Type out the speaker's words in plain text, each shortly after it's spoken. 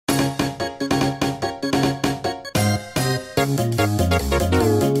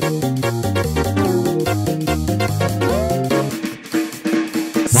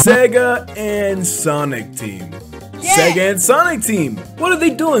Sega and Sonic Team. Yeah. Sega and Sonic Team. What are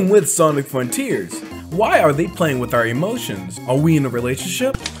they doing with Sonic Frontiers? Why are they playing with our emotions? Are we in a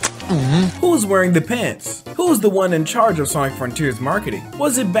relationship? Who's wearing the pants? Who's the one in charge of Sonic Frontiers marketing?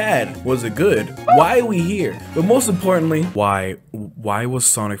 Was it bad? Was it good? Why are we here? But most importantly, why was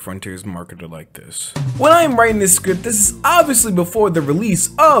Sonic Frontiers marketed like this? When I am writing this script, this is obviously before the release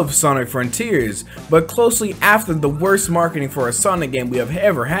of Sonic Frontiers, but closely after the worst marketing for a Sonic game we have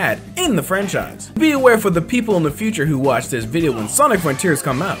ever had in the franchise. Be aware for the people in the future who watch this video when Sonic Frontiers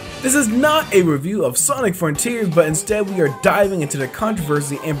come out. This is not a review of Sonic Frontiers, but instead we are diving into the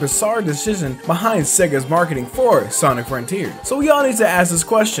controversy and bizarre decision behind Sega's marketing for Sonic Frontiers. So we all need to ask this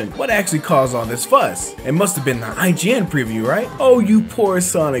question: what actually caused all this fuss? It must have been the IGN preview, right? Oh, you poor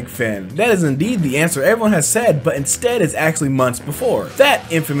Sonic fan. That is indeed the answer everyone has said, but instead it's actually months before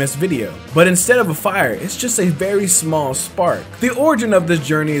that infamous video. But instead of a fire, it's just a very small spark. The origin of this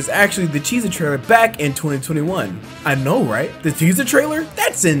journey is actually the teaser trailer back in 2021. I know, right? The teaser trailer?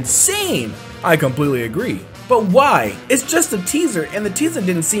 That's insane! I completely agree. But why? It's just a teaser, and the teaser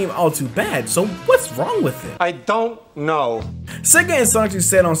didn't seem all too bad, so what's wrong with it? I don't know. Sega and Sonic Team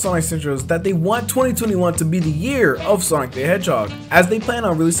said on Sonic Central that they want 2021 to be the year of Sonic the Hedgehog, as they plan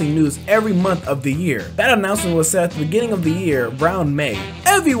on releasing news every month of the year. That announcement was set at the beginning of the year, around May.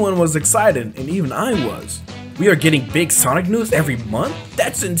 Everyone was excited, and even I was. We are getting big Sonic news every month?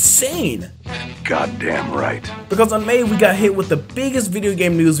 That's insane! Goddamn right. Because on May, we got hit with the biggest video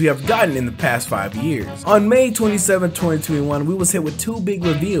game news we have gotten in the past 5 years. On May 27, 2021, we was hit with two big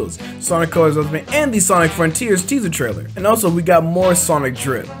reveals: Sonic Colors Ultimate and the Sonic Frontiers teaser trailer. And also, we got more Sonic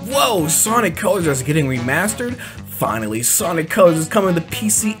drip. Whoa, Sonic Colors is getting remastered? Finally, Sonic Colors is coming to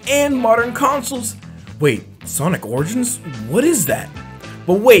PC and modern consoles. Wait, Sonic Origins? What is that?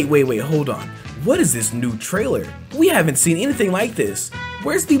 But wait, hold on. What is this new trailer? We haven't seen anything like this.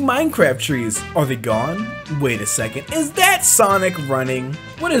 Where's the Minecraft trees? Are they gone? Wait a second, is that Sonic running?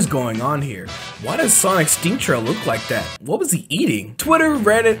 What is going on here? Why does Sonic's Steam Trail look like that? What was he eating? Twitter,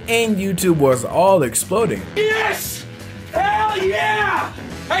 Reddit, and YouTube was all exploding. Yes! Hell yeah!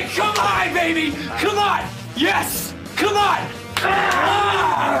 Hey, come on, baby! Come on! Yes! Come on!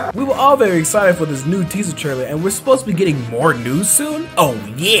 We were all very excited for this new teaser trailer, and we're supposed to be getting more news soon? Oh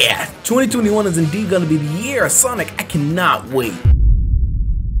yeah! 2021 is indeed gonna be the year of Sonic. I cannot wait.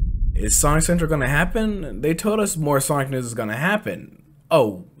 Is Sonic Central gonna happen? They told us more Sonic news is gonna happen.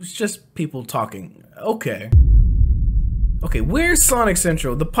 Oh, it's just people talking. Okay. Okay, where's Sonic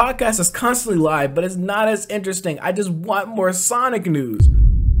Central? The podcast is constantly live, but it's not as interesting. I just want more Sonic news.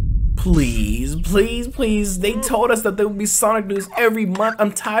 Please, please, please. They told us that there would be Sonic news every month.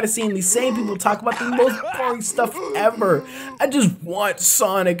 I'm tired of seeing these same people talk about the most boring stuff ever. I just want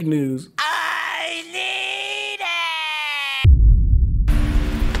Sonic news. I need it!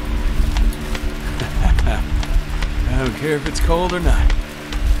 I don't care if it's cold or not.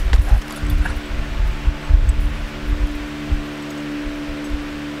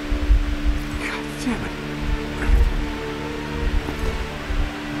 God damn it.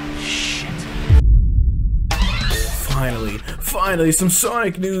 Finally, some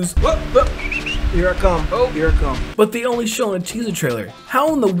Sonic news. Here I come. Oh, here I come. But they only showed a teaser trailer.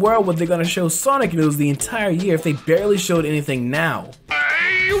 How in the world were they gonna show Sonic news the entire year if they barely showed anything now?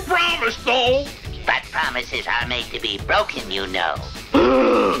 You promised, though. But promises are made to be broken, you know.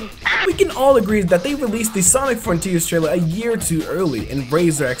 We can all agree that they released the Sonic Frontiers trailer a year too early and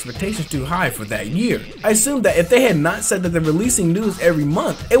raised their expectations too high for that year. I assume that if they had not said that they're releasing news every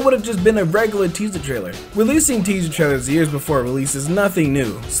month, it would have just been a regular teaser trailer. Releasing teaser trailers years before release is nothing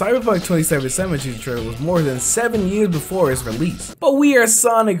new. Cyberpunk 2077 teaser trailer was more than 7 years before its release. But we are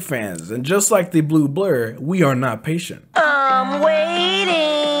Sonic fans, and just like the blue blur, we are not patient. I'm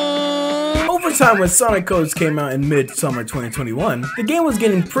waiting. Over time, when Sonic Colors came out in mid-summer 2021, the game was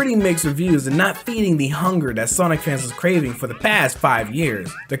getting pretty mixed reviews and not feeding the hunger that Sonic fans was craving for the past 5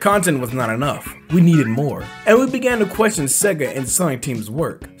 years. The content was not enough. We needed more. And we began to question Sega and Sonic Team's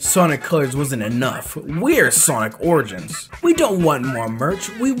work. Sonic Colors wasn't enough. We're Sonic Origins. We don't want more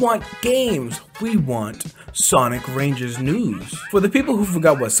merch, we want games. We want Sonic Rangers news. For the people who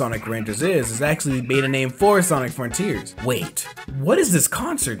forgot what Sonic Rangers is, it's actually the beta name for Sonic Frontiers. Wait, what is this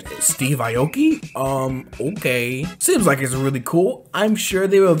concert? Steve Aoki? Okay. Seems like it's really cool. I'm sure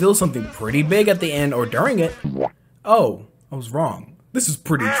they will reveal something pretty big at the end or during it. Oh, I was wrong. This is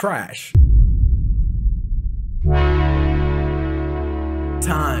pretty trash.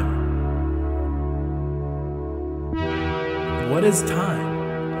 Time. What is time?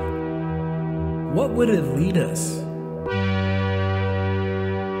 What would it lead us?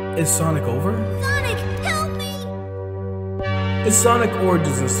 Is Sonic over? Sonic, help me! Is Sonic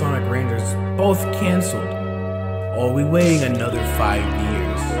Origins and Sonic Rangers both cancelled? Or are we waiting another 5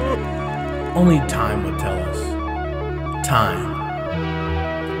 years? Only time will tell us. Time.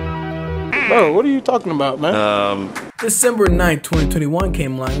 Bro, what are you talking about, man? December 9th, 2021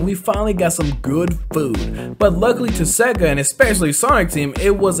 came along and we finally got some good food. But luckily to Sega and especially Sonic Team,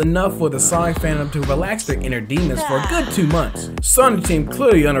 it was enough for the Sonic fandom to relax their inner demons for a good 2 months. Sonic Team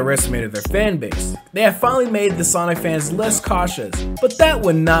clearly underestimated their fan base. They have finally made the Sonic fans less cautious, but that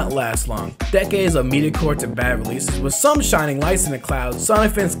would not last long. Decades of media courts and bad releases with some shining lights in the clouds,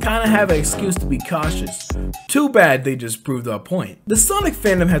 Sonic fans kinda have an excuse to be cautious. Too bad they just proved our point. The Sonic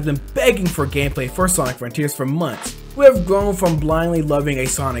fandom has been begging for gameplay for Sonic Frontiers for months. We have grown from blindly loving a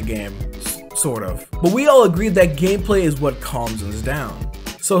Sonic game, sort of. But we all agreed that gameplay is what calms us down.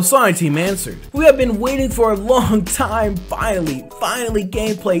 So Sonic Team answered. We have been waiting for a long time, finally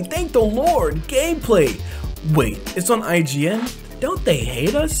gameplay, thank the Lord, gameplay. Wait, it's on IGN? Don't they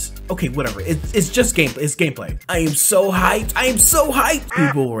hate us? Okay, whatever, it's just gameplay, it's gameplay. I am so hyped,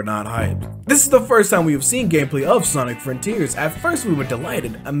 People were not hyped. This is the first time we have seen gameplay of Sonic Frontiers. At first we were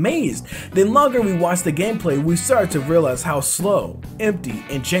delighted, amazed. The longer we watched the gameplay, we started to realize how slow, empty,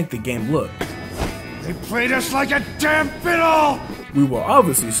 and jank the game looked. They played us like a damn fiddle! We were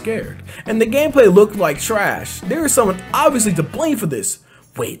obviously scared, and the gameplay looked like trash. There is someone obviously to blame for this.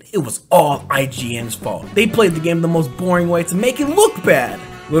 Wait, it was all IGN's fault. They played the game the most boring way to make it look bad.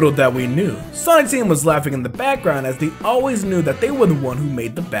 Little that we knew, Sonic Team was laughing in the background as they always knew that they were the one who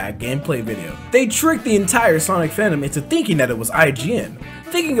made the bad gameplay video. They tricked the entire Sonic fandom into thinking that it was IGN.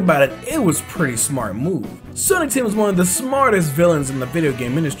 Thinking about it, it was a pretty smart move. Sonic Team was one of the smartest villains in the video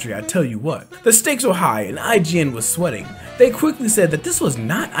game industry, I tell you what. The stakes were high and IGN was sweating. They quickly said that this was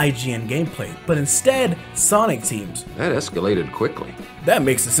not IGN gameplay, but instead Sonic Team's. That escalated quickly. That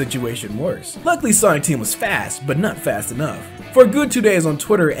makes the situation worse. Luckily Sonic Team was fast, but not fast enough. For a good 2 days on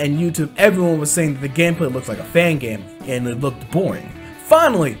Twitter and YouTube, everyone was saying that the gameplay looked like a fan game and it looked boring.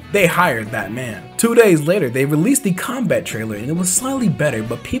 Finally, they hired that man. 2 days later, they released the combat trailer and it was slightly better,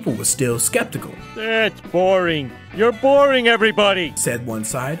 but people were still skeptical. That's boring. You're boring everybody, said one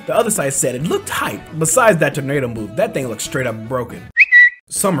side. The other side said it looked hype. Besides that tornado move, that thing looked straight up broken.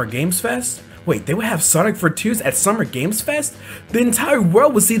 Summer Games Fest? Wait, they would have Sonic Frontiers at Summer Games Fest? The entire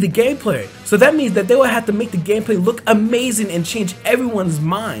world would see the gameplay. So that means that they would have to make the gameplay look amazing and change everyone's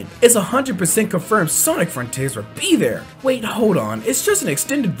mind. It's 100% confirmed Sonic Frontiers will be there. Wait, hold on. It's just an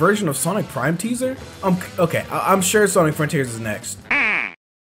extended version of Sonic Prime teaser? Okay, I'm sure Sonic Frontiers is next.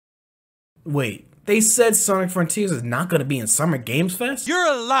 Wait, they said Sonic Frontiers is not gonna be in Summer Games Fest?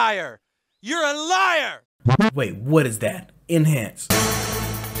 You're a liar. You're a liar. Wait, what is that? Enhance.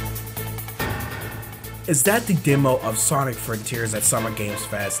 Is that the demo of Sonic Frontiers at Summer Games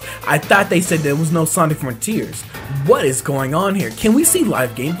Fest? I thought they said there was no Sonic Frontiers. What is going on here? Can we see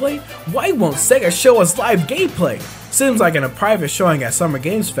live gameplay? Why won't Sega show us live gameplay? Seems like in a private showing at Summer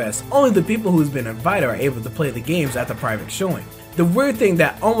Games Fest, only the people who's been invited are able to play the games at the private showing. The weird thing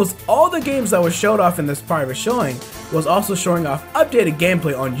that almost all the games that were showed off in this private showing was also showing off updated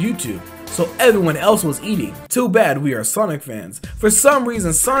gameplay on YouTube. So everyone else was eating. Too bad we are Sonic fans. For some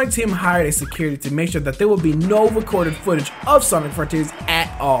reason, Sonic Team hired a security to make sure that there would be no recorded footage of Sonic Frontiers at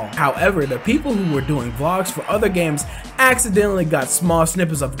all. However, the people who were doing vlogs for other games accidentally got small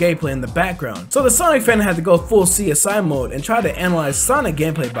snippets of gameplay in the background. So the Sonic fan had to go full CSI mode and try to analyze Sonic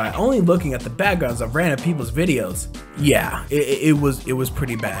gameplay by only looking at the backgrounds of random people's videos. Yeah, it was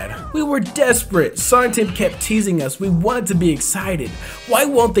pretty bad. We were desperate. Sonic Team kept teasing us. We wanted to be excited. Why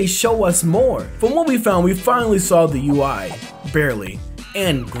won't they show us more? From what we found, we finally saw the UI. Barely.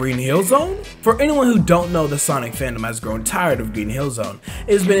 And Green Hill Zone? For anyone who don't know, the Sonic fandom has grown tired of Green Hill Zone.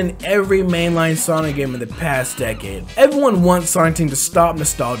 It's been in every mainline Sonic game in the past decade. Everyone wants Sonic Team to stop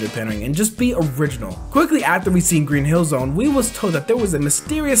nostalgia pandering and just be original. Quickly after we seen Green Hill Zone, we was told that there was a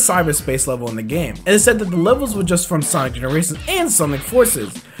mysterious cyberspace level in the game, and it said that the levels were just from Sonic Generations and Sonic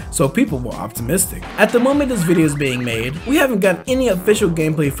Forces. So people were optimistic. At the moment this video is being made, we haven't gotten any official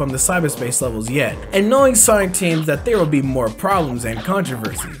gameplay from the cyberspace levels yet, and knowing Sonic teams that there will be more problems and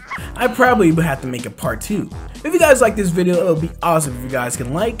controversy, I probably would have to make a part 2. If you guys like this video, it would be awesome if you guys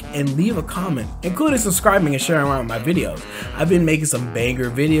can like and leave a comment, including subscribing and sharing around my videos. I've been making some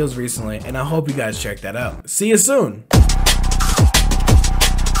banger videos recently, and I hope you guys check that out. See you soon!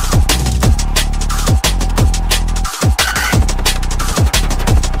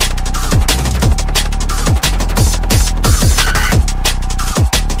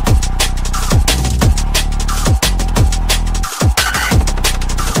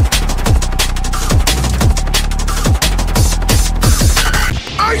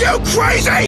 Are you crazy?